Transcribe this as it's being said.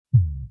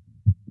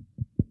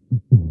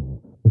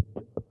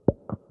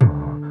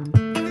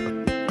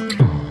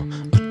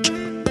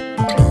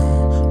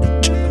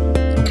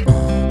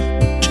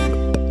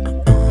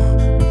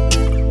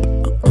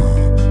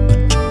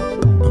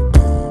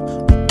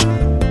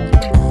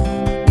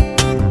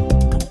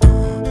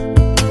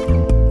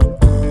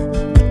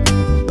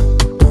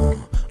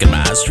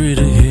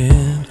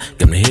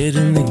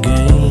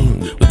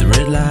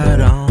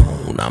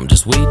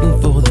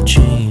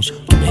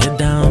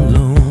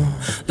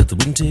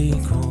stay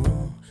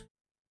cool.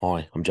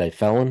 Hi, I'm Jay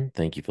Fallon.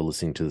 Thank you for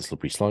listening to The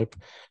Slippery Slope.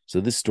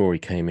 So this story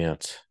came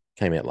out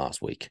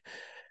last week.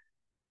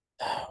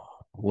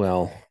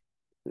 Well,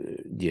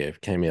 yeah,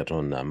 it came out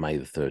on May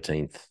the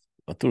 13th.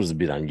 I thought it was a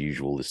bit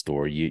unusual, this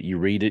story. You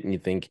read it and you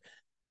think,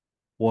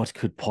 what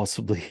could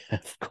possibly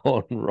have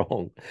gone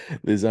wrong?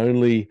 There's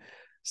only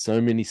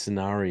so many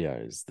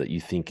scenarios that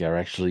you think are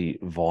actually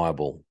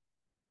viable.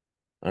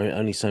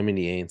 Only so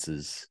many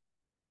answers.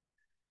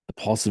 The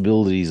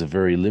possibilities are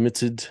very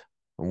limited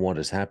on what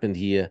has happened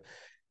here,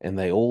 and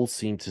they all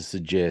seem to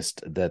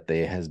suggest that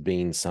there has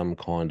been some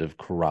kind of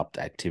corrupt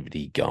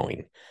activity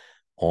going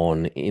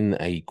on in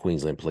a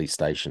Queensland police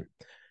station.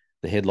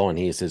 The headline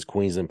here says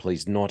Queensland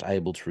police not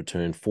able to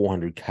return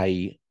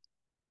 400K,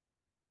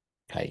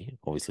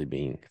 obviously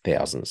being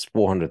thousands,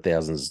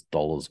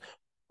 $400,000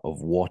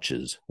 of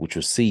watches, which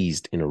were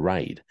seized in a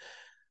raid.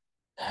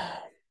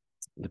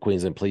 The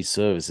Queensland Police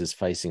Service is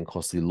facing a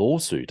costly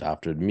lawsuit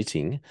after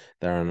admitting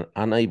they are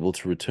unable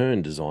to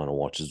return designer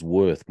watches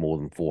worth more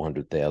than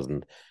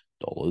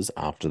 $400,000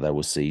 after they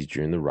were seized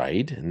during the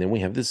raid. And then we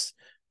have this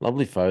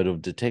lovely photo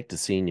of Detective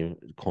Senior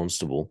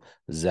Constable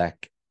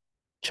Zach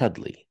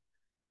Chudley.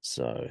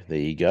 So there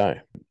you go.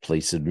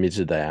 Police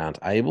admitted they aren't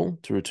able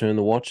to return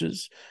the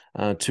watches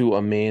to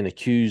a man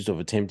accused of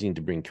attempting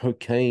to bring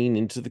cocaine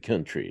into the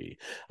country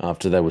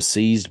after they were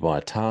seized by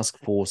a Task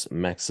Force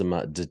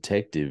Maxima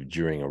detective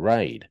during a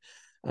raid.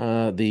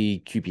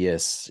 The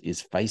QPS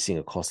is facing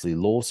a costly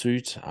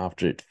lawsuit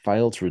after it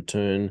failed to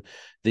return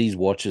these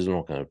watches. I'm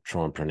not going to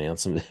try and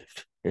pronounce them.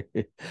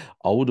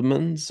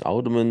 Alderman's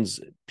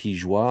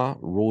Pigeois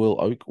Royal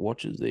Oak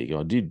watches. There you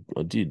go. I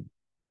did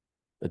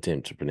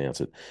attempt to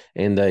pronounce it.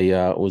 And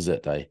was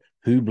that a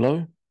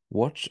Hublot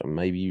watch?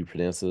 Maybe you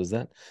pronounce it as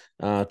that.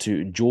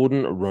 To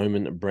Jordan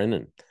Roman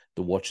Brennan.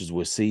 The watches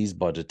were seized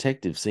by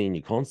Detective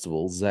Senior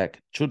Constable Zach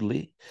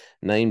Chudley,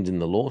 named in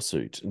the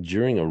lawsuit,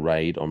 during a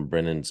raid on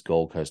Brennan's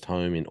Gold Coast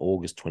home in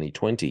August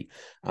 2020,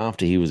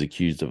 after he was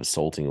accused of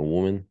assaulting a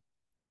woman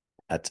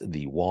at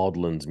the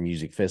Wildlands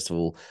Music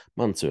Festival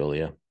months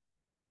earlier.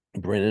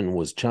 Brennan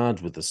was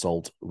charged with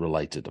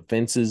assault-related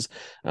offences,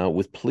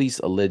 with police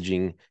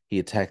alleging he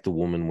attacked the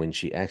woman when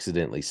she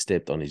accidentally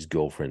stepped on his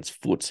girlfriend's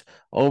foot.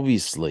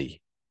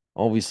 Obviously,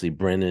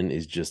 Brennan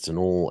is just an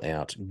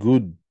all-out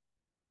good,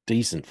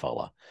 decent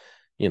fella.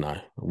 You know,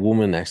 a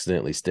woman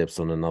accidentally steps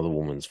on another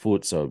woman's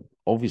foot, so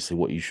obviously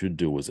what you should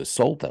do is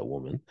assault that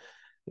woman,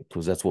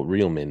 because that's what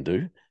real men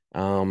do.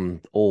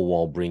 All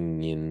while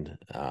bringing in,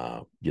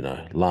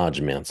 large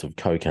amounts of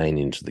cocaine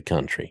into the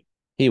country.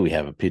 Here we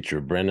have a picture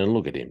of Brennan.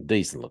 Look at him,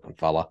 decent looking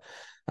fella.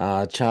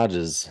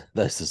 Those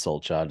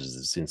assault charges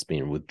have since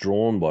been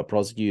withdrawn by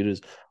prosecutors,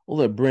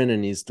 although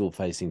Brennan is still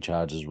facing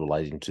charges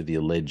relating to the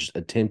alleged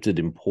attempted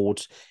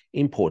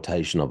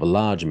importation of a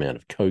large amount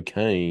of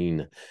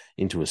cocaine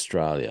into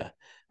Australia.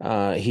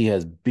 He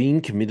has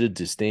been committed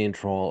to stand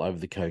trial over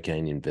the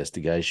cocaine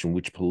investigation,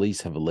 which police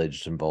have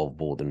alleged involved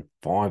more than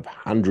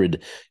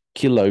 500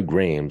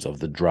 kilograms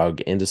of the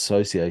drug and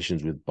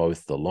associations with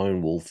both the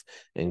Lone Wolf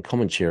and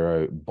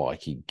Comanchero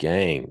bikie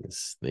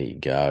gangs. There you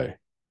go.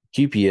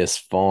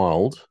 QPS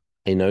filed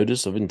a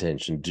notice of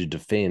intention to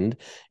defend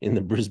in the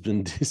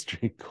Brisbane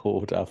District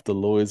Court after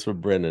lawyers for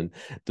Brennan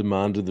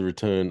demanded the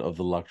return of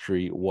the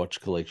luxury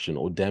watch collection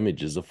or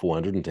damages of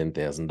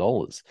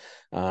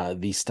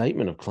 $410,000. The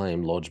statement of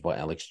claim lodged by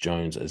Alex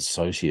Jones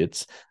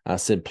Associates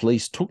said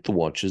police took the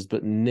watches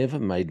but never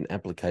made an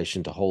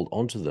application to hold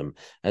onto them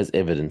as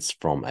evidence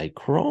from a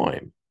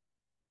crime.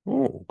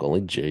 Oh, golly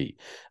gee.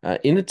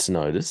 In its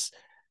notice,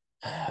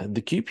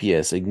 the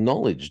QPS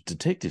acknowledged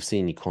Detective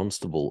Senior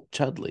Constable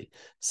Chudley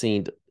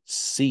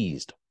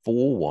seized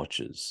 4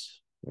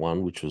 watches,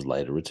 one which was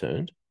later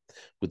returned,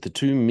 with the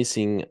 2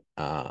 missing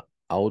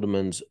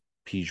Alderman's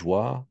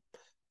Pigeois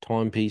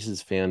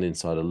timepieces found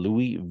inside a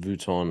Louis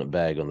Vuitton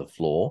bag on the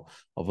floor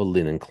of a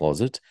linen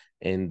closet,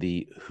 and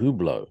the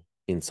Hublot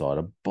inside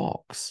a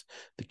box.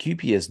 The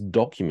QPS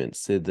document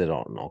said that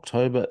on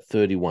October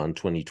 31,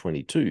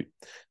 2022,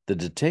 the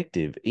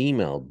detective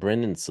emailed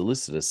Brennan's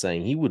solicitor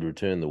saying he would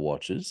return the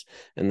watches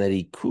and that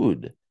he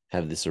could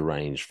have this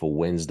arranged for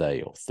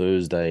Wednesday or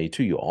Thursday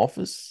to your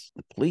office.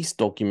 The police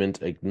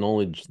document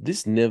acknowledged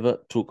this never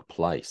took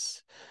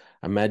place.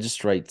 A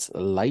magistrate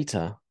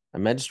later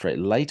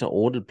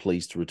ordered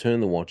police to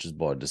return the watches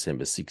by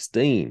December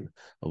 16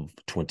 of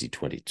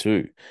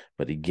 2022,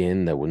 but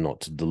again, they were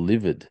not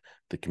delivered.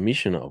 The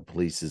Commissioner of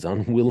Police is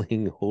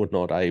unwilling or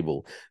not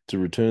able to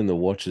return the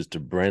watches to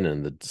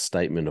Brennan, the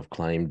statement of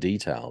claim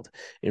detailed.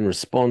 In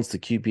response, the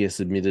QPS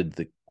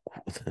admitted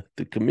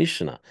the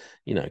Commissioner,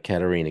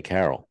 Katarina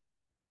Carroll,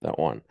 that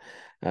one.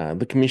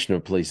 The Commissioner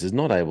of Police is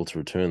not able to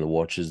return the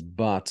watches,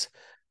 but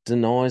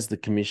denies the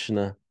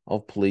Commissioner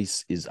of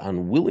Police is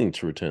unwilling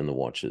to return the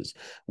watches,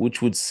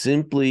 which would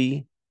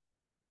it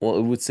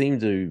would seem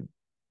to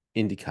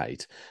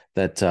indicate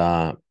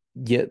that,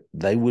 yet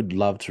they would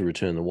love to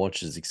return the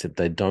watches, except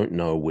they don't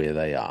know where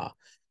they are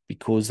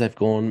because they've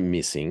gone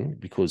missing,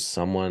 because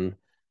someone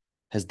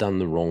has done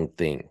the wrong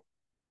thing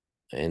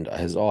and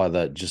has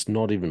either just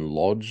not even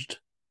lodged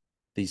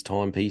these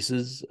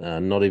timepieces,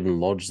 not even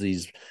lodge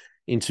these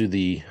into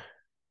the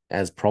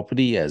as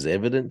property, as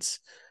evidence.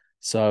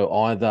 So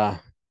either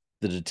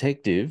the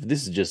detective,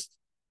 this is just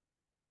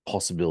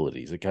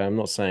possibilities, okay? I'm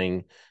not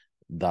saying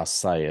thus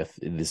saith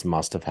this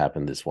must have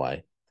happened this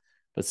way,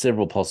 but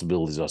several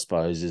possibilities, I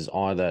suppose, is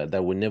either they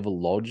were never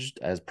lodged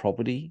as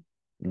property,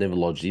 never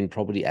lodged in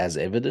property as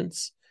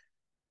evidence,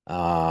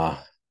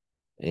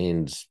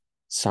 and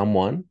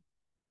someone,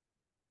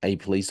 a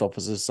police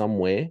officer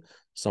somewhere,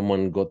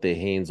 someone got their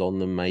hands on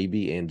them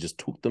maybe and just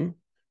took them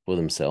for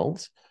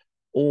themselves,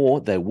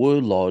 or they were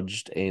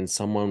lodged and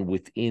someone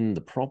within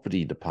the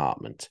property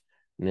department.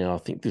 Now, I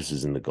think this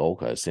is in the Gold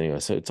Coast anyway,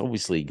 so it's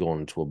obviously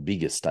gone to a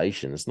bigger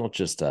station. It's not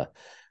just a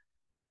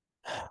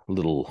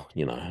little,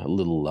 a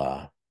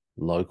little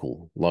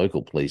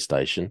local police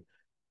station.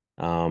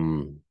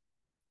 Um,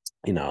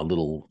 a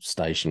little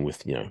station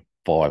with,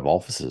 5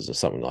 officers or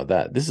something like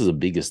that. This is a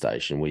bigger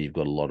station where you've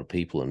got a lot of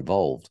people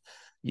involved.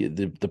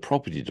 The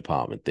property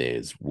department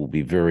there will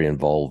be very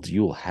involved.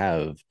 You'll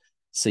have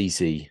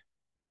CC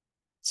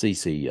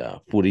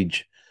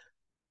footage.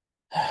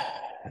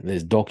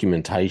 There's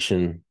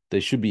documentation.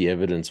 There should be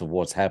evidence of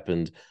what's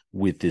happened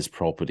with this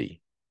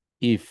property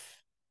if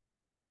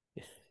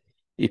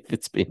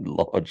it's been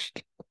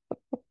lodged.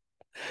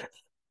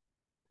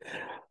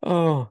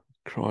 Oh,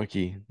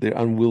 crikey. They're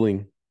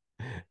unwilling.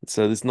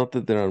 So it's not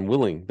that they're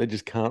unwilling, they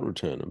just can't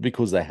return them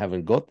because they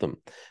haven't got them.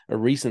 A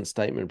recent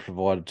statement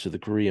provided to the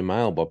Courier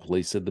Mail by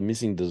police said the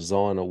missing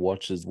designer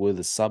watches were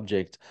the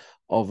subject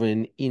of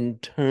an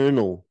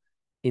internal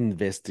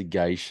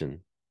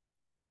investigation.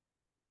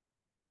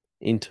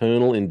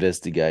 Internal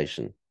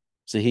investigation.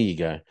 So here you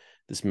go.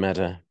 This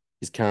matter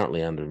is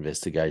currently under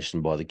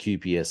investigation by the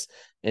QPS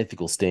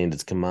Ethical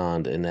Standards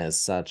Command, and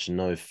as such,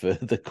 no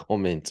further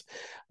comment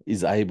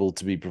is able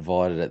to be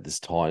provided at this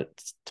time,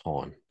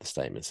 the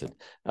statement said.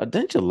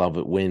 Don't you love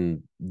it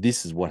when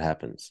this is what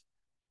happens?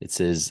 It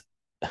says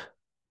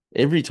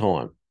every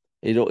time,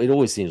 it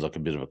always seems like a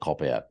bit of a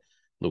cop-out.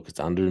 Look, it's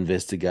under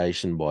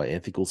investigation by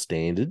ethical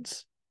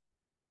standards.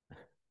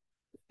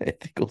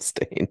 Ethical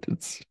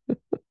standards.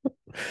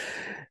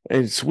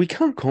 And so we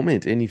can't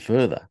comment any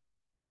further.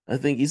 I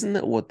think isn't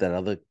that what that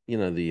other,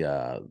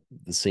 the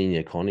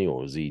senior Connie,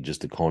 or was he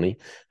just a Connie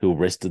who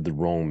arrested the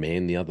wrong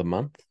man the other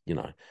month?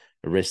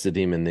 Arrested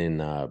him and then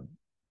I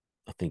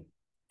think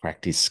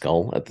cracked his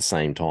skull at the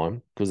same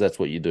time, because that's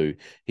what you do.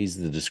 He's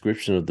the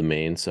description of the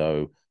man,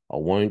 so I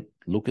won't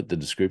look at the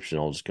description.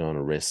 I'll just go and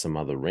arrest some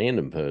other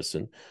random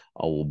person.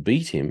 I will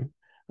beat him.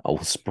 I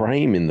will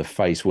spray him in the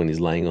face when he's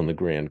laying on the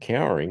ground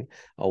cowering.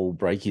 I will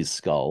break his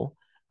skull.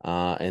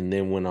 And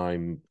then when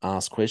I'm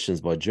asked questions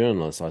by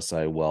journalists, I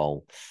say,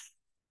 well,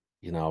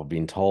 I've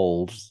been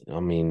told,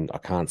 I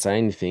can't say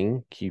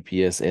anything.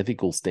 QPS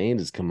Ethical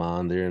Standards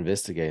Command, they're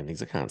investigating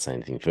things. I can't say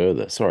anything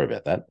further. Sorry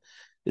about that.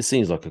 This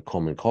seems like a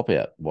common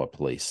cop-out by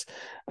police,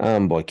 by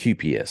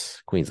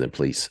QPS, Queensland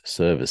Police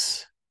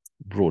Service,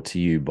 brought to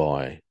you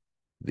by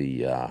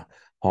the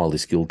highly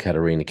skilled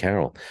Katarina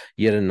Carroll.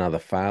 Yet another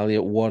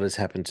failure. What has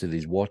happened to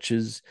these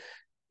watches?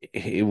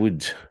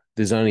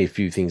 There's only a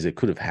few things that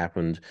could have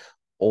happened,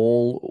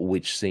 all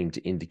which seem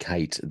to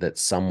indicate that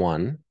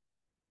someone,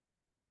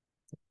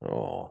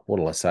 what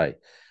will I say?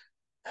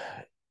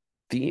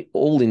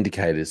 All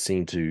indicators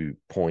seem to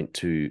point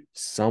to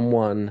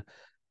someone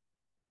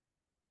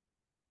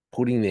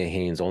putting their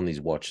hands on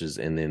these watches,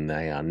 and then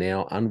they are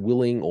now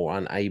unwilling or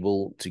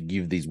unable to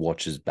give these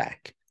watches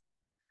back.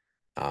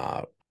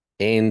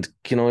 And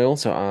can I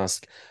also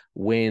ask,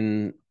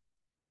 when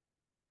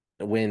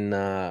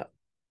Brennan's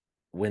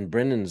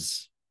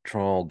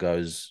trial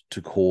goes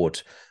to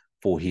court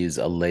for his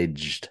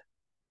alleged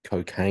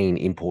cocaine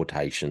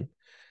importation,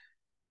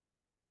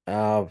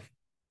 are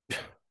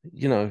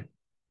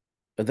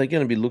they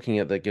going to be looking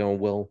at that going,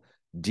 well,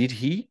 did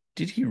he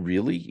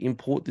really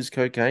import this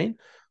cocaine,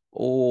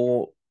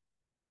 or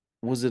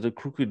was it a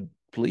crooked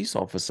police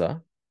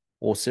officer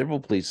or several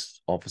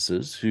police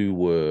officers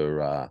who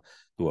are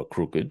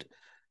crooked,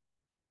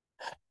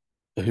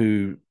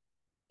 who,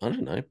 I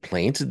don't know,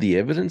 planted the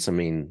evidence? I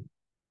mean,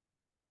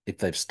 if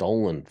they've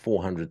stolen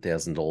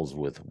 $400,000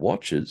 worth of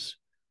watches,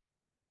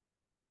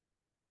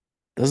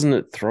 doesn't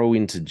it throw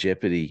into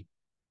jeopardy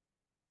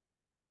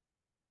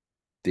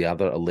the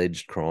other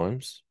alleged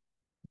crimes,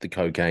 the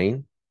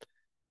cocaine?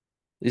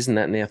 Isn't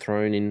that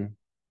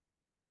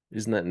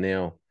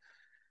now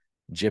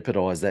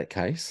jeopardize that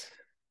case?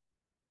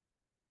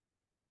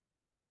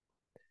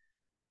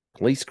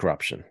 Police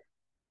corruption.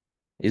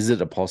 Is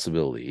it a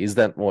possibility? Is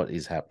that what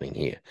is happening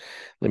here?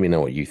 Let me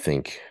know what you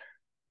think.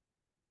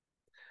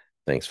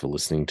 Thanks for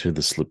listening to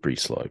The Slippery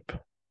Slope.